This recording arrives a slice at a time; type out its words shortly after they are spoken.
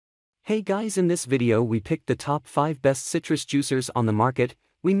Hey guys, in this video we picked the top 5 best citrus juicers on the market.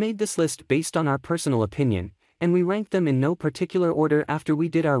 We made this list based on our personal opinion, and we ranked them in no particular order after we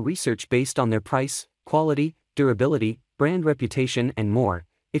did our research based on their price, quality, durability, brand reputation and more.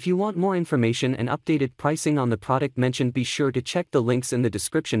 If you want more information and updated pricing on the product mentioned, be sure to check the links in the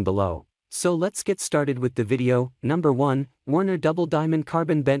description below. So let's get started with the video. Number 1, Werner Double Diamond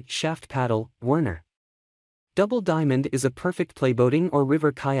Carbon Bent Shaft Paddle. Werner Double Diamond is a perfect playboating or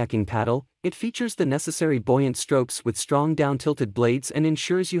river kayaking paddle. It features the necessary buoyant strokes with strong down-tilted blades and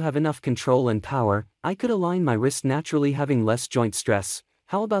ensures you have enough control and power. I could align my wrist naturally, having less joint stress.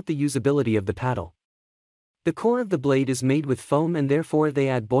 How about the usability of the paddle? The core of the blade is made with foam and therefore they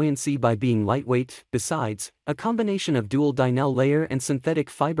add buoyancy by being lightweight. Besides, a combination of dual Dynel layer and synthetic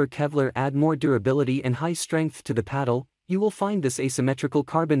fiber Kevlar add more durability and high strength to the paddle. You will find this asymmetrical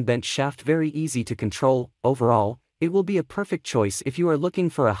carbon bent shaft very easy to control. Overall, it will be a perfect choice if you are looking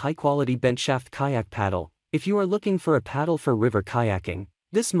for a high-quality bent shaft kayak paddle. If you are looking for a paddle for river kayaking,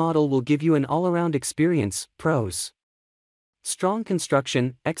 this model will give you an all-around experience. Pros: strong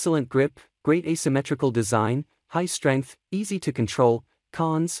construction, excellent grip, great asymmetrical design, high strength, easy to control.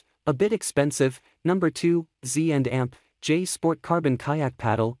 Cons: a bit expensive. Number 2, Z&Amp J Sport Carbon Kayak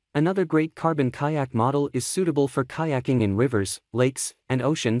Paddle. Another great carbon kayak model is suitable for kayaking in rivers, lakes, and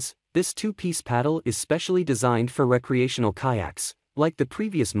oceans. This two-piece paddle is specially designed for recreational kayaks. Like the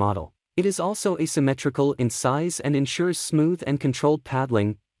previous model, it is also asymmetrical in size and ensures smooth and controlled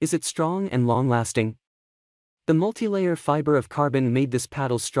paddling. Is it strong and long-lasting? The multi-layer fiber of carbon made this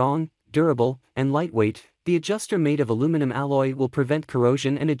paddle strong, durable, and lightweight. The adjuster made of aluminum alloy will prevent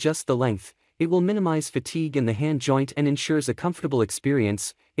corrosion and adjust the length. It will minimize fatigue in the hand joint and ensures a comfortable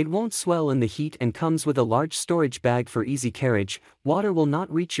experience. It won't swell in the heat and comes with a large storage bag for easy carriage. Water will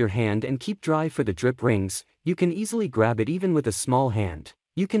not reach your hand and keep dry for the drip rings. You can easily grab it even with a small hand.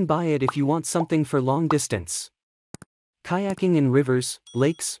 You can buy it if you want something for long distance kayaking in rivers,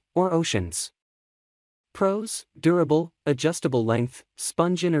 lakes, or oceans. Pros: durable, adjustable length,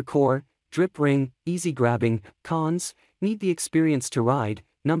 sponge inner core, drip ring, easy grabbing. Cons: need the experience to ride.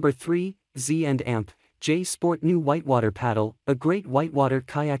 Number 3, Z&Amp J Sport New Whitewater Paddle. A great whitewater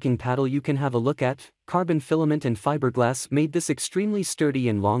kayaking paddle you can have a look at. Carbon filament and fiberglass made this extremely sturdy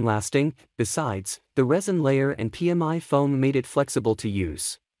and long-lasting. Besides, the resin layer and PMI foam made it flexible to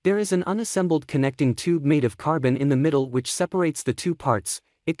use. There is an unassembled connecting tube made of carbon in the middle which separates the two parts.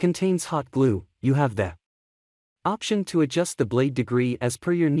 It contains hot glue. You have the option to adjust the blade degree as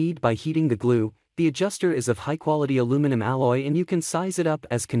per your need by heating the glue. The adjuster is of high-quality aluminum alloy and you can size it up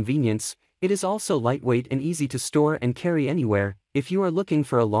as convenience. It is also lightweight and easy to store and carry anywhere. If you are looking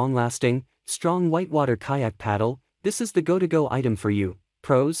for a long-lasting, strong whitewater kayak paddle, this is the go-to-go item for you.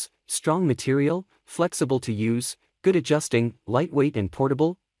 Pros: strong material, flexible to use, good adjusting, lightweight and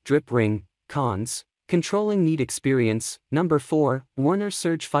portable, drip ring. Cons: controlling need experience. Number 4, Werner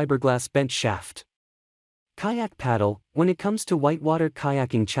Surge Fiberglass Bent Shaft Kayak Paddle. When it comes to whitewater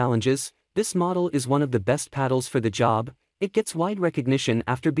kayaking challenges, this model is one of the best paddles for the job. It gets wide recognition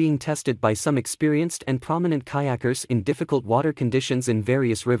after being tested by some experienced and prominent kayakers in difficult water conditions in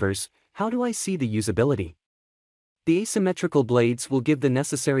various rivers. How do I see the usability? The asymmetrical blades will give the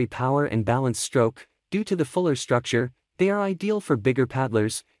necessary power and balance stroke. Due to the fuller structure, they are ideal for bigger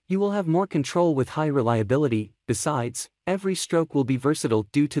paddlers. You will have more control with high reliability. Besides, every stroke will be versatile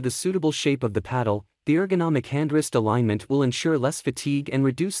due to the suitable shape of the paddle. The ergonomic hand-wrist alignment will ensure less fatigue and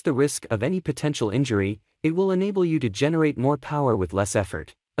reduce the risk of any potential injury. It will enable you to generate more power with less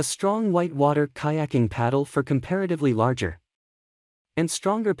effort. A strong whitewater kayaking paddle for comparatively larger and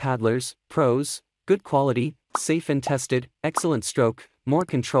stronger paddlers. Pros: good quality, safe and tested, excellent stroke, more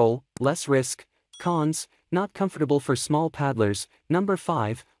control, less risk. Cons: not comfortable for small paddlers. Number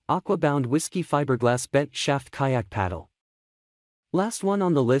 5, AQUA Bound Whiskey Fiberglass Bent Shaft Kayak Paddle. Last one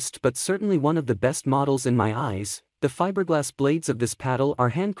on the list, but certainly one of the best models in my eyes. The fiberglass blades of this paddle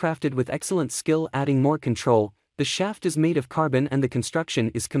are handcrafted with excellent skill, adding more control. The shaft is made of carbon and the construction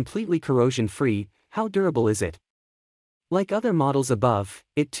is completely corrosion-free. How durable is it? Like other models above,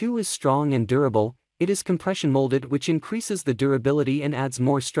 it too is strong and durable. It is compression molded, which increases the durability and adds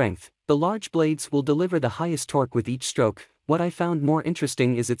more strength. The large blades will deliver the highest torque with each stroke. What I found more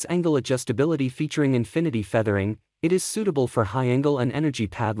interesting is its angle adjustability featuring infinity feathering. It is suitable for high-angle and energy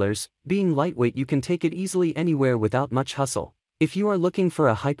paddlers. Being lightweight, you can take it easily anywhere without much hustle. If you are looking for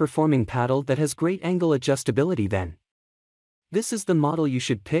a high-performing paddle that has great angle adjustability, then this is the model you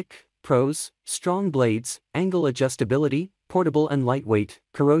should pick. Pros: strong blades, angle adjustability, portable and lightweight,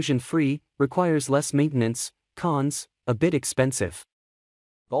 corrosion-free, requires less maintenance. Cons: a bit expensive.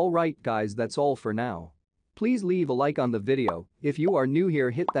 Alright guys, that's all for now. Please leave a like on the video. If you are new here,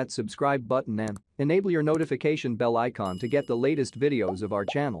 hit that subscribe button and enable your notification bell icon to get the latest videos of our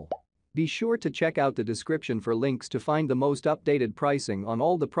channel. Be sure to check out the description for links to find the most updated pricing on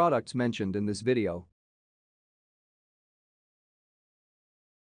all the products mentioned in this video.